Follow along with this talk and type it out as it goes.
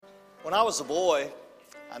When I was a boy,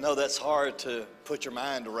 I know that's hard to put your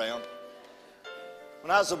mind around. When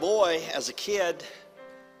I was a boy, as a kid,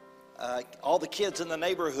 all the kids in the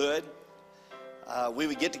neighborhood, we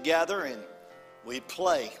would get together and we'd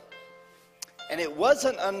play. And it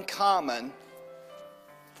wasn't uncommon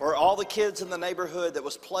for all the kids in the neighborhood that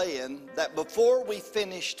was playing that before we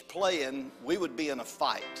finished playing, we would be in a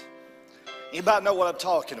fight. Anybody know what I'm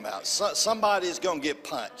talking about? Somebody's going to get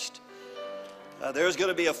punched. There's going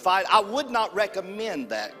to be a fight. I would not recommend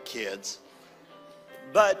that, kids.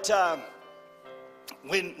 But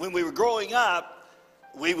when we were growing up,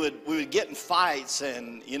 we would get in fights,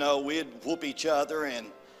 and we'd whoop each other, and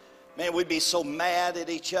man, we'd be so mad at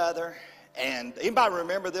each other. And anybody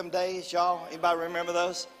remember them days, y'all? Anybody remember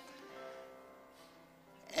those?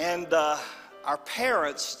 And our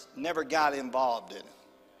parents never got involved in it.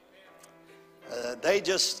 They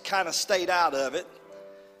just kind of stayed out of it.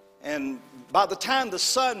 And by the time the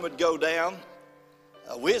sun would go down,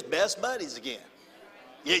 we was best buddies again.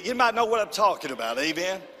 You might know what I'm talking about,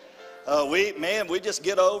 amen? We just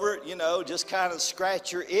get over it, just kind of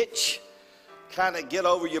scratch your itch, kind of get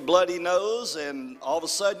over your bloody nose, and all of a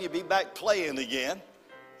sudden you'd be back playing again,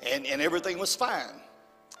 and everything was fine.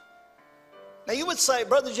 Now you would say,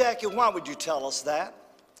 Brother Jackie, why would you tell us that?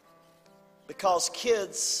 Because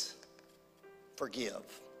kids forgive.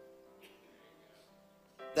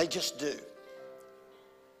 They just do.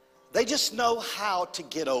 They just know how to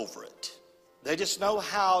get over it. They just know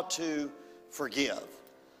how to forgive.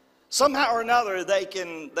 Somehow or another, they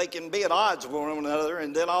can be at odds with one another,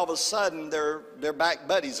 and then all of a sudden they're back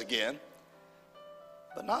buddies again.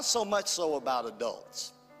 But not so much so about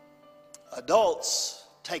adults. Adults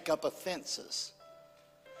take up offenses.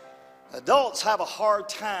 Adults have a hard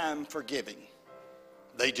time forgiving.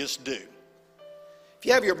 They just do. If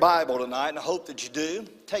you have your Bible tonight, and I hope that you do,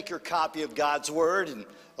 take your copy of God's Word and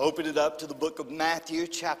open it up to the book of Matthew,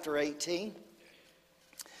 chapter 18.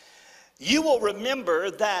 You will remember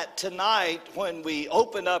that tonight when we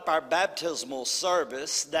opened up our baptismal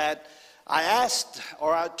service that I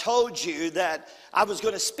told you that I was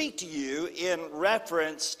going to speak to you in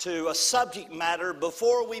reference to a subject matter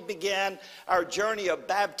before we began our journey of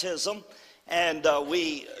baptism, and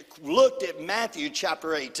we looked at Matthew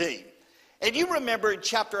chapter 18. And you remember in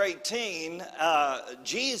chapter 18,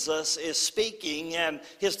 Jesus is speaking and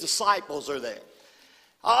his disciples are there.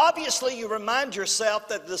 Obviously, you remind yourself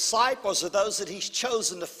that the disciples are those that he's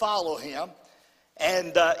chosen to follow him.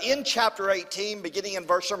 And in chapter 18, beginning in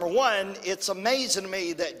verse number 1, it's amazing to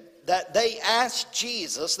me that they asked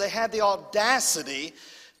Jesus, they had the audacity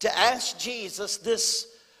to ask Jesus this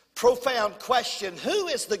profound question: who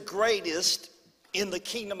is the greatest in the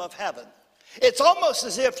kingdom of heaven? It's almost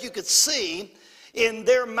as if you could see in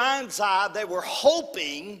their mind's eye, they were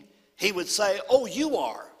hoping he would say, oh, you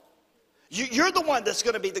are. You're the one that's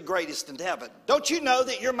going to be the greatest in heaven. Don't you know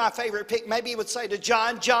that you're my favorite pick? Maybe he would say to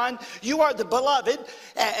John, John, you are the beloved.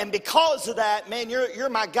 And because of that, man, you're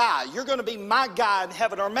my guy. You're going to be my guy in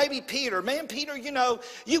heaven. Or maybe Peter. Man, Peter,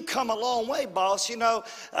 you come a long way, boss. You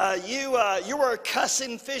were a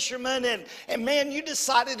cussing fisherman. And man, you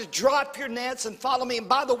decided to drop your nets and follow me. And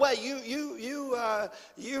by the way, you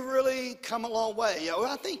really come a long way.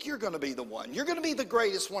 I think you're going to be the one. You're going to be the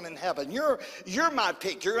greatest one in heaven. You're my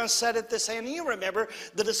pick. You're going to set at this hand. And you remember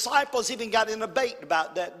the disciples even got in a debate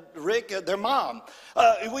about that, Rick, their mom.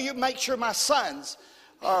 Will you make sure my sons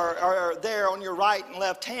are there on your right and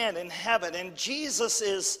left hand in heaven? And Jesus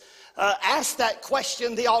is asked that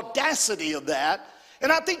question, the audacity of that.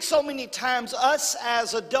 And I think so many times us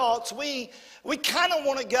as adults, we kind of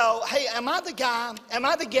want to go, hey, am I the guy? Am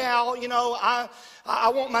I the gal? I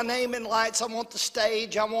want my name in lights. I want the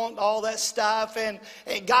stage. I want all that stuff. And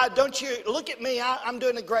God, don't you look at me. I'm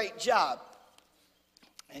doing a great job.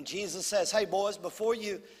 And Jesus says, hey, boys, before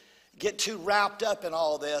you get too wrapped up in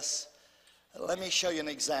all this, let me show you an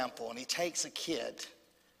example. And he takes a kid.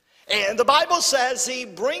 And the Bible says he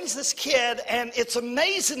brings this kid, and it's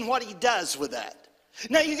amazing what he does with that.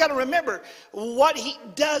 Now, you got to remember, what he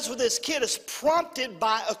does with this kid is prompted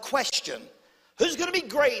by a question. Who's going to be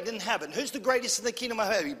great in heaven? Who's the greatest in the kingdom of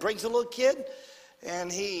heaven? He brings a little kid, and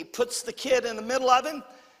he puts the kid in the middle of him.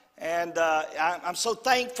 And I'm so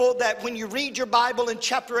thankful that when you read your Bible in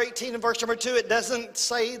chapter 18 and verse number 2, it doesn't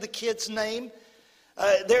say the kid's name.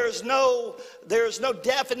 There's no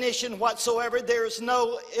definition whatsoever. There's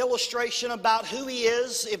no illustration about who he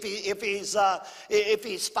is. If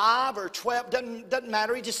he's 5 or 12, doesn't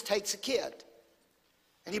matter. He just takes a kid.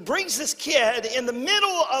 And he brings this kid in the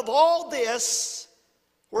middle of all this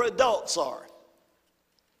where adults are.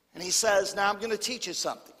 And he says, now I'm going to teach you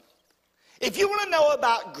something. If you want to know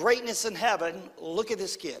about greatness in heaven, look at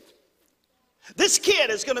this kid. This kid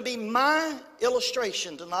is going to be my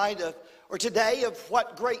illustration tonight or today of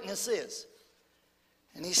what greatness is.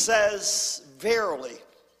 And he says, verily.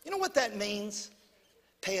 You know what that means?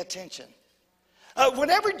 Pay attention.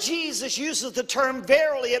 Whenever Jesus uses the term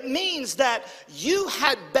verily, it means that you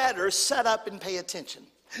had better set up and pay attention.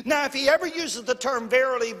 Now, if he ever uses the term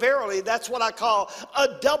verily, verily, that's what I call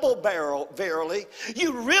a double barrel verily.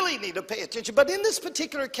 You really need to pay attention. But in this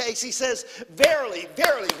particular case, he says, verily,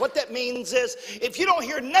 verily. What that means is, if you don't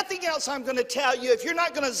hear nothing else I'm going to tell you, if you're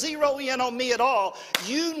not going to zero in on me at all,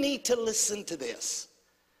 you need to listen to this.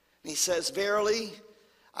 And he says, verily,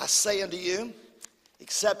 I say unto you,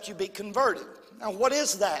 except you be converted. Now, what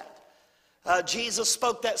is that? Jesus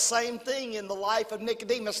spoke that same thing in the life of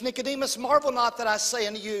Nicodemus. Nicodemus, marvel not that I say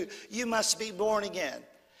unto you, you must be born again.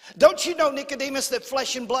 Don't you know, Nicodemus, that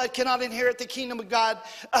flesh and blood cannot inherit the kingdom of God?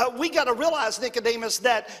 We got to realize, Nicodemus,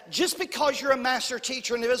 that just because you're a master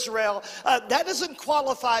teacher in Israel, that doesn't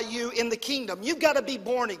qualify you in the kingdom. You've got to be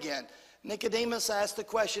born again. Nicodemus asked the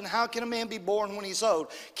question, how can a man be born when he's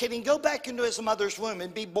old? Can he go back into his mother's womb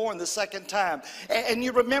and be born the second time? And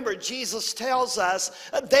you remember, Jesus tells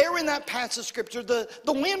us there in that passage of Scripture, the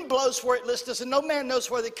wind blows where it listeth, and no man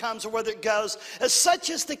knows whether it comes or whether it goes. As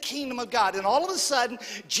such is the kingdom of God. And all of a sudden,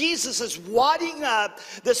 Jesus is wadding up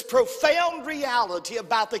this profound reality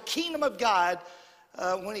about the kingdom of God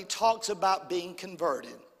when he talks about being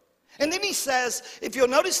converted. And then he says, if you'll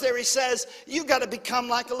notice there, he says, you've got to become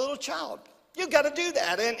like a little child. You've got to do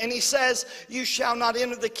that. And he says, you shall not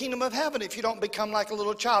enter the kingdom of heaven if you don't become like a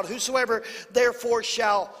little child. Whosoever therefore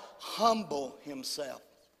shall humble himself.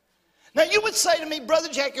 Now you would say to me, Brother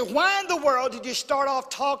Jackie, why in the world did you start off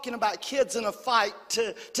talking about kids in a fight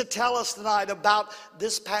to tell us tonight about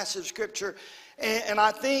this passage of Scripture? And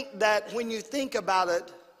I think that when you think about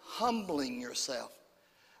it, humbling yourself,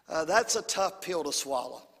 that's a tough pill to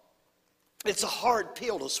swallow. It's a hard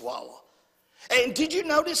pill to swallow. And did you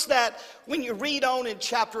notice that when you read on in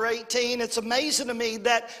chapter 18, it's amazing to me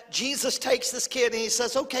that Jesus takes this kid and he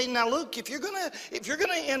says, okay, now look, if you're gonna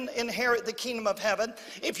inherit the kingdom of heaven,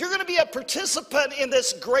 if you're gonna be a participant in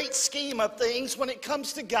this great scheme of things when it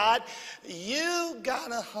comes to God, you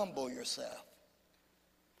gotta humble yourself.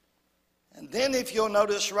 And then if you'll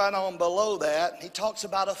notice right on below that, he talks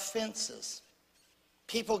about offenses,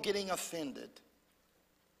 people getting offended.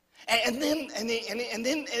 And then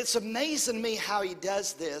it's amazing to me how he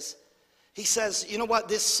does this. He says, you know what,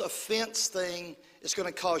 this offense thing is going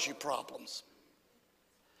to cause you problems.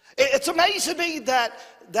 It's amazing to me that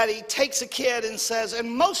he takes a kid and says, and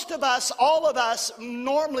most of us, all of us,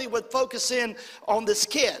 normally would focus in on this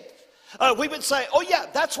kid. We would say, oh yeah,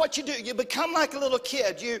 that's what you do. You become like a little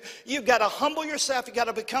kid. You've got to humble yourself. You've got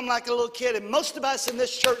to become like a little kid. And most of us in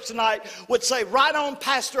this church tonight would say, right on,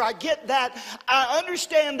 Pastor, I get that. I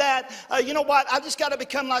understand that. You know what? I just got to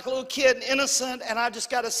become like a little kid, innocent, and I just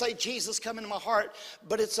got to say, Jesus, come into my heart.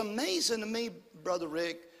 But it's amazing to me, Brother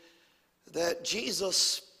Rick, that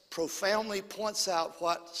Jesus profoundly points out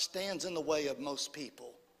what stands in the way of most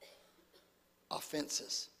people.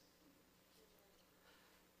 Offenses.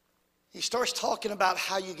 He starts talking about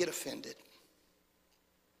how you get offended.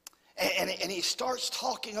 And he starts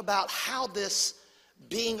talking about how this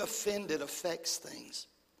being offended affects things.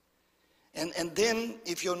 And then,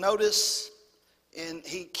 if you'll notice, and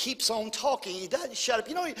he keeps on talking, he doesn't shut up.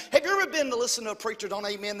 You know, have you ever been to listen to a preacher, don't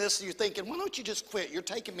amen this, and you're thinking, why don't you just quit? You're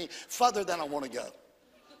taking me further than I want to go.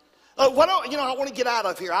 I want to get out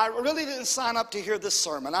of here. I really didn't sign up to hear this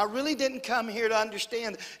sermon. I really didn't come here to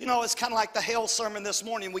understand. You know, it's kind of like the hell sermon this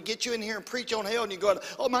morning. We get you in here and preach on hell, and you go,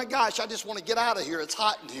 oh my gosh, I just want to get out of here. It's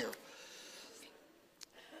hot in here.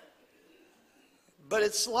 But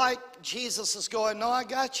it's like Jesus is going, no, I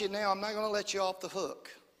got you now. I'm not going to let you off the hook.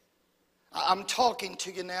 I'm talking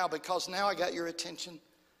to you now because now I got your attention.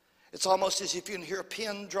 It's almost as if you can hear a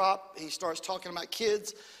pin drop. He starts talking about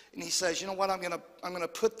kids. And he says, you know what, I'm going to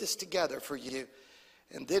put this together for you.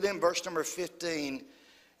 And then in verse number 15,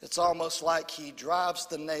 it's almost like he drives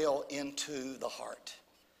the nail into the heart.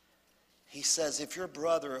 He says, if your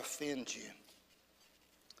brother offends you,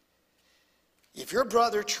 if your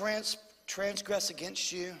brother transgress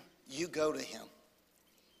against you, you go to him.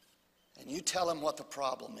 And you tell him what the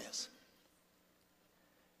problem is.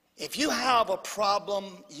 If you have a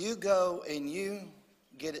problem, you go and you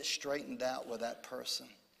get it straightened out with that person.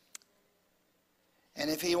 And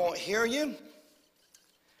if he won't hear you,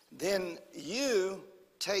 then you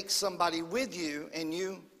take somebody with you and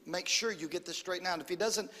you make sure you get this straightened out. If he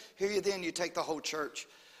doesn't hear you, then you take the whole church.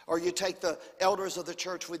 Or you take the elders of the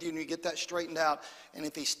church with you and you get that straightened out. And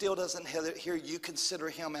if he still doesn't hear you, consider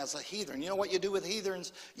him as a heathen. You know what you do with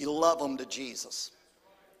heathens? You love them to Jesus.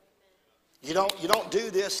 You don't do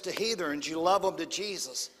this to heathens. You love them to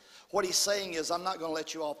Jesus. What he's saying is, I'm not going to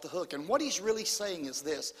let you off the hook. And what he's really saying is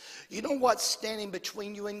this. You know what's standing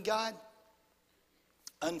between you and God?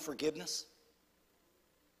 Unforgiveness.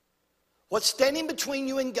 What's standing between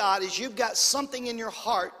you and God is you've got something in your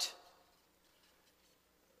heart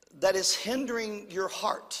that is hindering your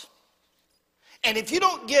heart. And if you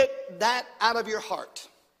don't get that out of your heart,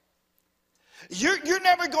 you're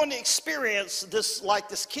never going to experience this like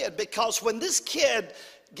this kid, because when this kid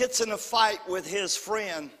gets in a fight with his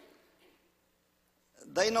friend,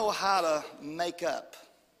 they know how to make up.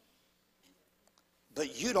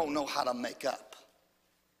 But you don't know how to make up.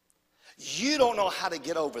 You don't know how to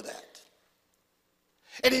get over that.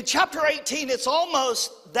 And in chapter 18, it's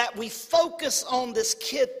almost that we focus on this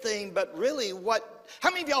kid thing, but really how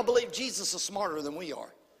many of y'all believe Jesus is smarter than we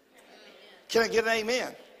are? Can I get an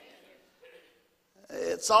amen?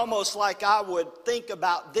 It's almost like I would think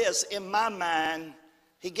about this in my mind.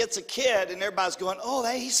 He gets a kid and everybody's going, oh,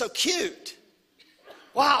 he's so cute.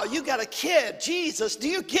 Wow, you got a kid. Jesus, do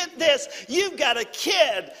you get this? You've got a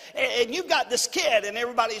kid, and you've got this kid, and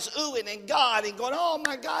everybody's oohing and God and going, oh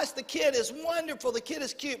my gosh, the kid is wonderful. The kid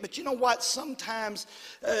is cute. But you know what? Sometimes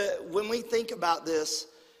when we think about this,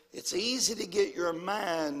 it's easy to get your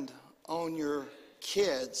mind on your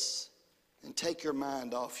kids and take your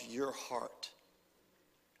mind off your heart.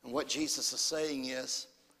 And what Jesus is saying is,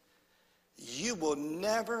 you will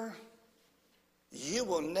never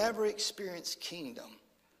experience kingdom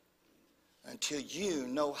until you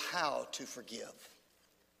know how to forgive.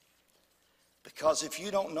 Because if you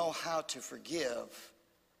don't know how to forgive,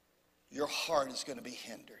 your heart is going to be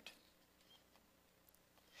hindered.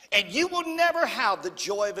 And you will never have the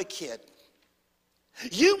joy of a kid.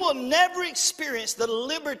 You will never experience the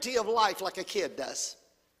liberty of life like a kid does.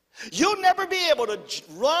 You'll never be able to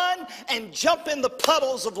run and jump in the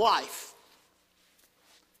puddles of life.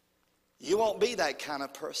 You won't be that kind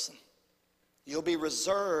of person. You'll be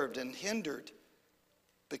reserved and hindered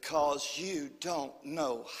because you don't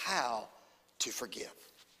know how to forgive.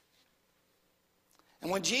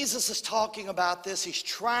 And when Jesus is talking about this, he's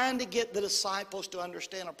trying to get the disciples to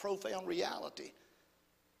understand a profound reality.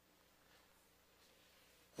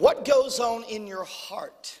 What goes on in your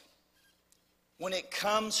heart when it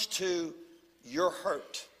comes to your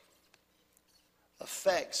hurt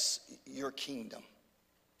affects your kingdom.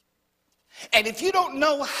 And if you don't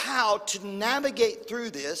know how to navigate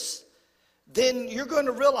through this, then you're going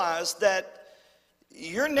to realize that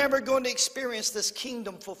you're never going to experience this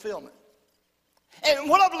kingdom fulfillment. And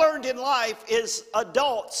what I've learned in life is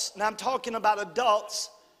adults, and I'm talking about adults,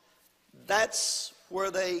 that's where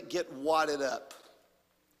they get wadded up.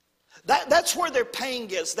 That's where their pain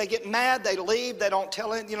gets. They get mad, they leave, they don't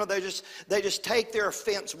tell it, they just take their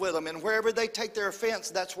offense with them. And wherever they take their offense,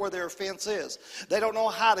 that's where their offense is. They don't know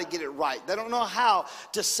how to get it right. They don't know how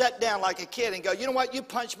to sit down like a kid and go, you know what, you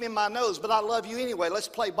punched me in my nose, but I love you anyway, let's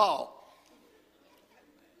play ball.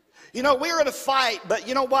 We're in a fight, but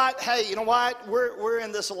you know what? Hey, you know what? We're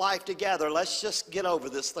in this life together. Let's just get over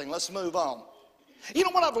this thing. Let's move on. You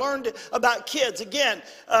know what I've learned about kids? Again,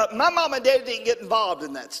 my mom and dad didn't get involved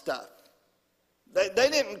in that stuff. They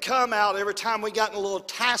didn't come out every time we got in a little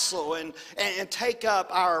tassel and take up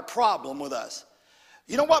our problem with us.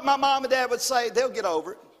 You know what my mom and dad would say? They'll get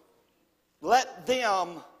over it. Let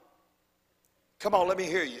them, come on, let me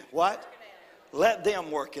hear you. What? Let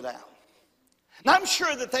them work it out. Now, I'm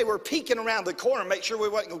sure that they were peeking around the corner to make sure we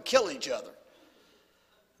wasn't going to kill each other.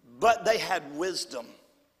 But they had wisdom.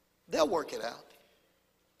 They'll work it out.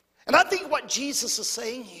 And I think what Jesus is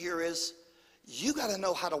saying here is, you got to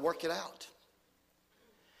know how to work it out.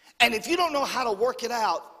 And if you don't know how to work it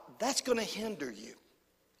out, that's going to hinder you.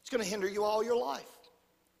 It's going to hinder you all your life.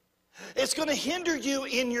 It's going to hinder you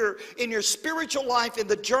in your spiritual life, in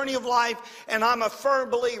the journey of life. And I'm a firm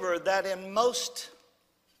believer that in most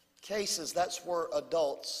cases, that's where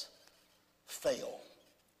adults fail.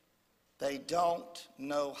 They don't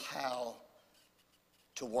know how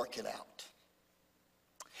to work it out.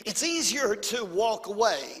 It's easier to walk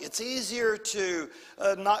away. It's easier to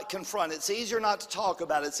not confront. It's easier not to talk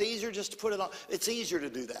about it. It's easier just to put it on. It's easier to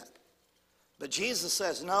do that. But Jesus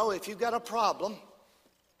says, no, if you've got a problem,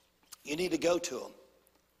 you need to go to him.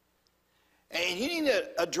 And you need to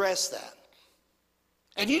address that.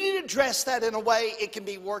 And you need to address that in a way it can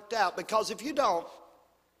be worked out. Because if you don't,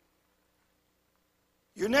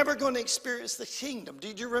 you're never going to experience the kingdom.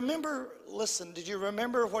 Did you remember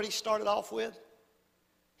what he started off with?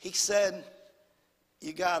 He said,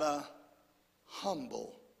 you got to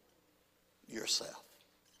humble yourself.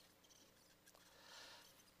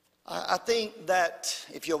 I think that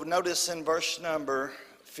if you'll notice in verse number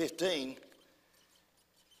 15,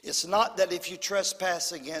 It's not that if you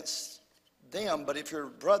trespass against them, but if your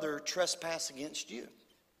brother trespass against you.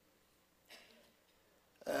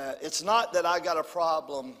 It's not that I got a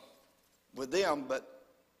problem with them, but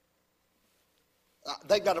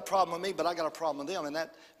they got a problem with me, but I got a problem with them. And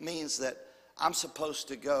that means that I'm supposed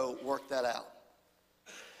to go work that out.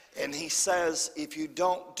 And he says, if you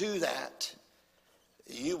don't do that,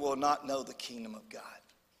 you will not know the kingdom of God.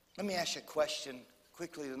 Let me ask you a question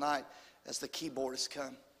quickly tonight as the keyboardists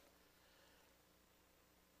come.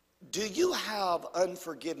 Do you have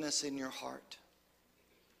unforgiveness in your heart?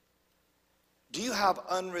 Do you have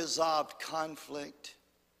unresolved conflict?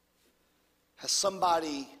 Has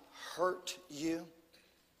somebody hurt you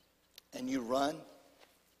and you run?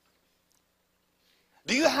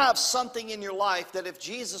 Do you have something in your life that if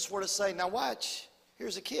Jesus were to say, now watch,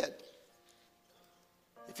 here's a kid.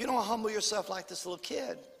 If you don't humble yourself like this little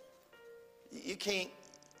kid, you can't,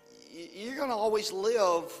 you're going to always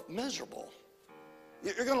live miserable.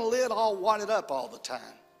 You're going to live all wadded up all the time.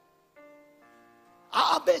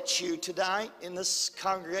 I bet you tonight in this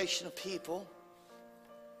congregation of people,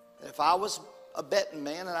 if I was a betting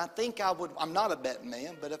man, and I think I would, I'm not a betting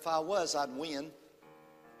man, but if I was, I'd win.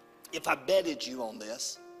 If I betted you on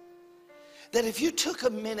this, that if you took a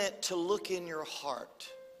minute to look in your heart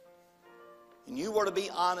and you were to be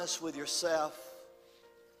honest with yourself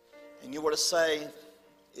and you were to say,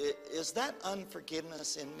 is that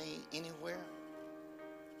unforgiveness in me anywhere?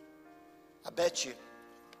 I bet you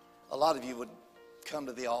a lot of you would come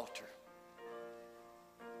to the altar.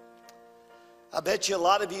 I bet you a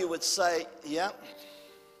lot of you would say, yeah,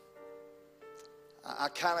 I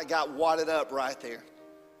kind of got wadded up right there.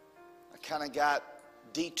 I kind of got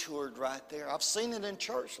detoured right there. I've seen it in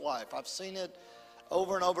church life. I've seen it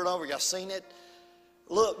over and over and over again. I've seen it.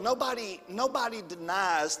 Look, nobody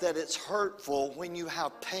denies that it's hurtful when you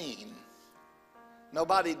have pain.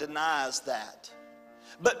 Nobody denies that.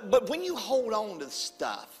 But when you hold on to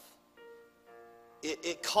stuff,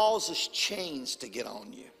 it causes chains to get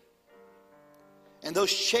on you. And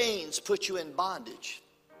those chains put you in bondage.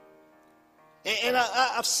 And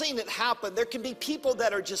I've seen it happen. There can be people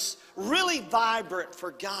that are just really vibrant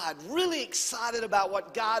for God, really excited about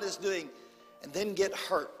what God is doing, and then get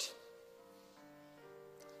hurt.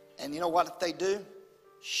 And you know what they do?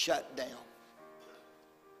 Shut down.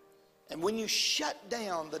 And when you shut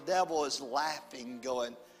down, the devil is laughing,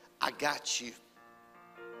 going, I got you.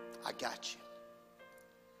 I got you.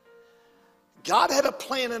 God had a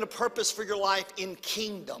plan and a purpose for your life in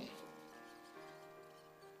kingdom.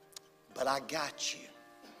 But I got you.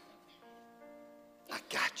 I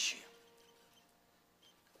got you.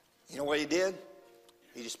 You know what he did?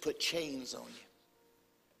 He just put chains on you.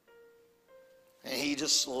 And he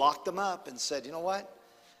just locked them up and said, you know what?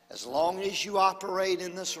 As long as you operate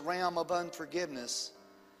in this realm of unforgiveness,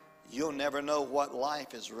 you'll never know what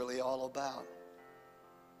life is really all about.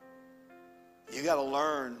 You got to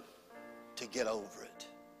learn to get over it.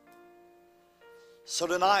 So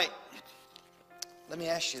tonight, let me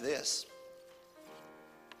ask you this.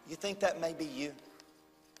 You think that may be you?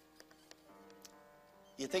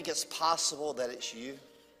 You think it's possible that it's you?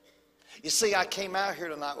 You see, I came out here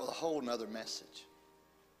tonight with a whole nother message.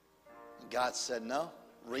 And God said, no,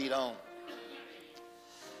 read on.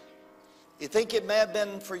 You think it may have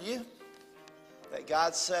been for you? That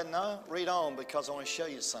God said, no, read on, because I want to show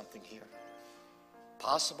you something here.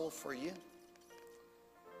 Possible for you?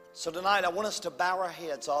 So tonight I want us to bow our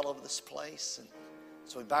heads all over this place. And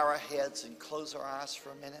so we bow our heads and close our eyes for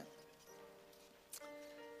a minute.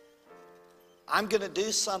 I'm going to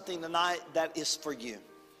do something tonight that is for you.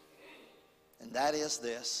 And that is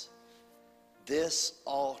this. This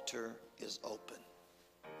altar is open.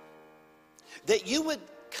 That you would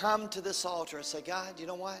come to this altar and say, God, you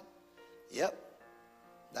know what? Yep,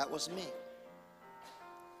 that was me.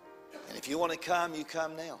 And if you want to come, you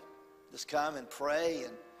come now. Just come and pray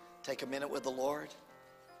and take a minute with the Lord.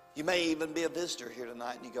 You may even be a visitor here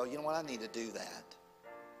tonight and you go, you know what, I need to do that.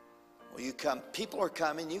 Well, you come. People are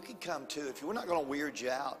coming. You can come too. If we're not going to weird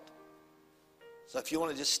you out. So if you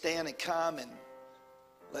want to just stand and come and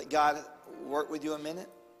let God work with you a minute.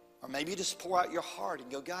 Or maybe you just pour out your heart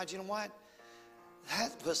and go, God, you know what?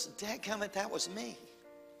 That was me.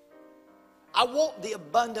 I want the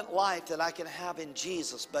abundant life that I can have in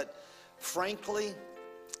Jesus. But frankly,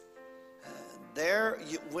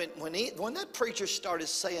 when that preacher started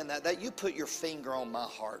saying that you put your finger on my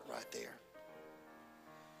heart right there.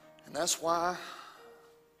 And that's why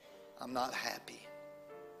I'm not happy.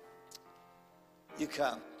 You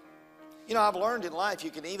come. You know, I've learned in life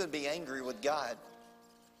you can even be angry with God.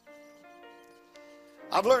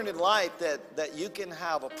 I've learned in life that you can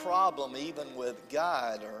have a problem even with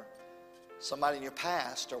God or somebody in your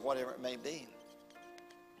past or whatever it may be.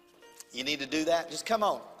 You need to do that? Just come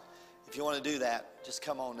on. If you want to do that, just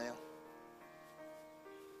come on now.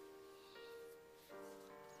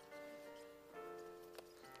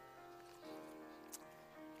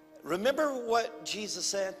 Remember what Jesus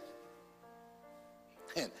said?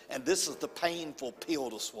 And this is the painful pill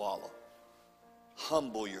to swallow.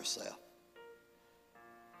 Humble yourself.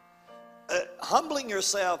 Humbling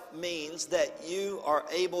yourself means that you are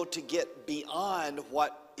able to get beyond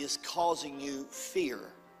what is causing you fear.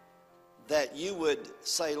 That you would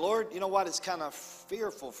say, Lord, you know what? It's kind of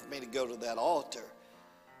fearful for me to go to that altar.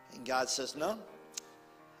 And God says, no,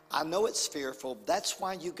 I know it's fearful. That's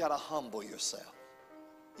why you got to humble yourself.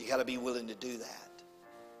 You got to be willing to do that.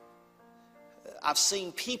 I've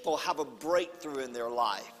seen people have a breakthrough in their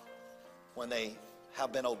life when they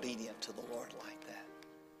have been obedient to the Lord like that.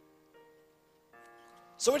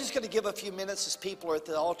 So we're just going to give a few minutes as people are at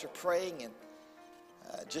the altar praying, and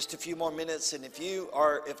just a few more minutes. And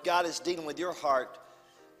if God is dealing with your heart,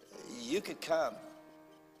 you could come.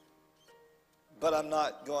 But I'm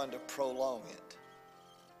not going to prolong it.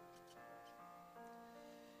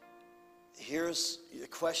 Here's a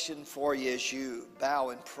question for you as you bow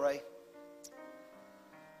and pray.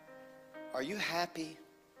 Are you happy?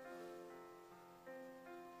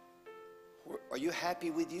 Are you happy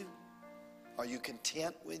with you? Are you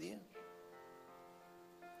content with you?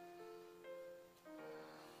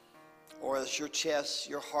 Or is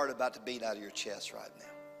your heart about to beat out of your chest right now?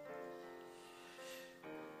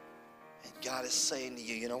 And God is saying to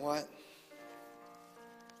you, you know what?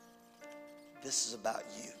 This is about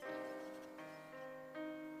you.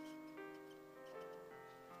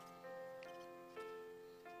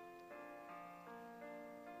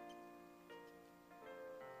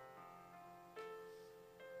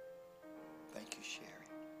 Thank you, Sherry.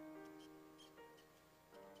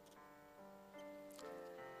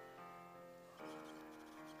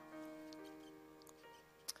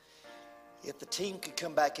 If the team could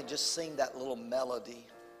come back and just sing that little melody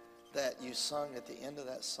that you sung at the end of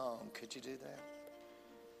that song, could you do that?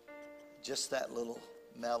 Just that little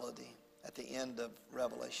melody at the end of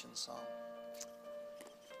Revelation song.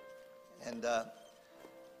 And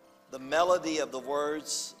the melody of the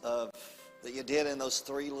words that you did in those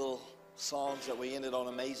three little songs that we ended on,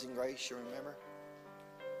 Amazing Grace, you remember?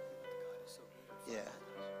 Yeah,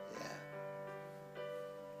 yeah.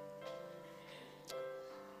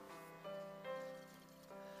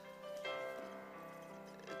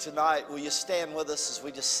 Tonight, will you stand with us as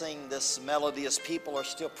we just sing this melody as people are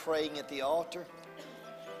still praying at the altar?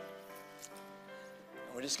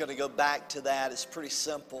 And we're just going to go back to that. It's pretty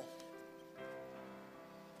simple.